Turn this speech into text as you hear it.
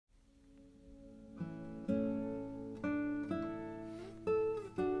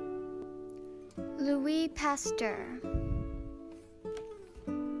Louis Pasteur.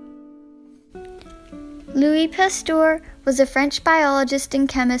 Louis Pasteur was a French biologist and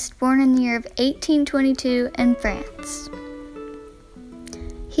chemist born in the year of 1822 in France.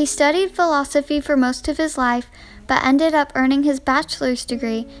 He studied philosophy for most of his life, but ended up earning his bachelor's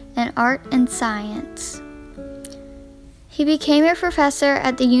degree in art and science. He became a professor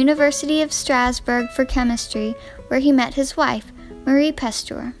at the University of Strasbourg for chemistry, where he met his wife, Marie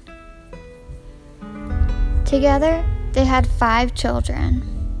Pasteur. Together, they had 5 children,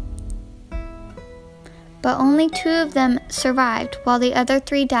 but only 2 of them survived, while the other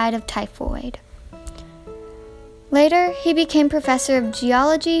 3 died of typhoid. Later, he became professor of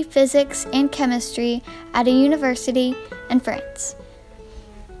geology, physics, and chemistry at a university in France.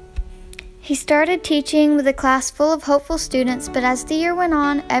 He started teaching with a class full of hopeful students, but as the year went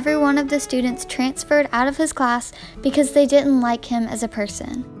on, every one of the students transferred out of his class because they didn't like him as a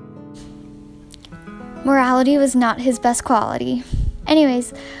person. Morality was not his best quality.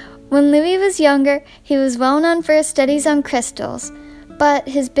 Anyways, when Louis was younger, he was well known for his studies on crystals, but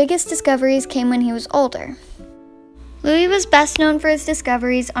his biggest discoveries came when he was older. Louis was best known for his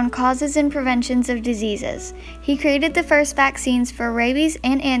discoveries on causes and preventions of diseases. He created the first vaccines for rabies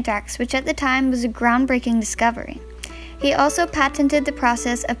and anthrax, which at the time was a groundbreaking discovery. He also patented the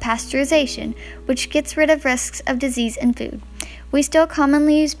process of pasteurization, which gets rid of risks of disease in food. We still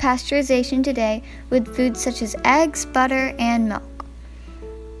commonly use pasteurization today with foods such as eggs, butter, and milk.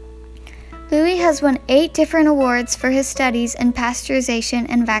 Louis has won 8 different awards for his studies in pasteurization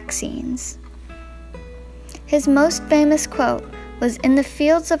and vaccines. His most famous quote was, "In the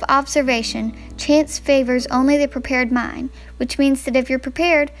fields of observation, chance favors only the prepared mind," which means that if you're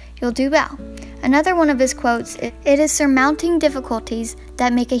prepared, you'll do well. Another one of his quotes, "It is surmounting difficulties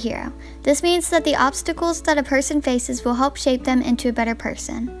that make a hero." This means that the obstacles that a person faces will help shape them into a better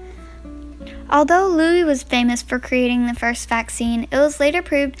person. Although Louis was famous for creating the first vaccine, it was later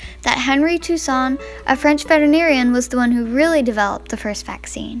proved that Henri Toussaint, a French veterinarian, was the one who really developed the first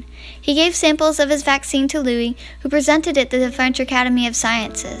vaccine. He gave samples of his vaccine to Louis, who presented it to the French Academy of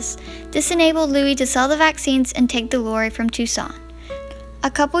Sciences. This enabled Louis to sell the vaccines and take the glory from Toussaint. A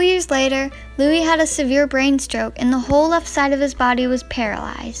couple years later, Louis had a severe brain stroke and the whole left side of his body was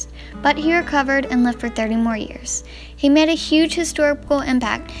paralyzed, but he recovered and lived for 30 more years. He made a huge historical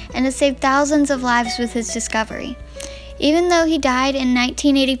impact and has saved thousands of lives with his discovery. Even though he died in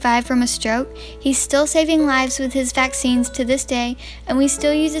 1985 from a stroke, he's still saving lives with his vaccines to this day, and we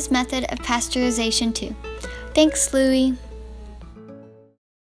still use his method of pasteurization too. Thanks, Louis.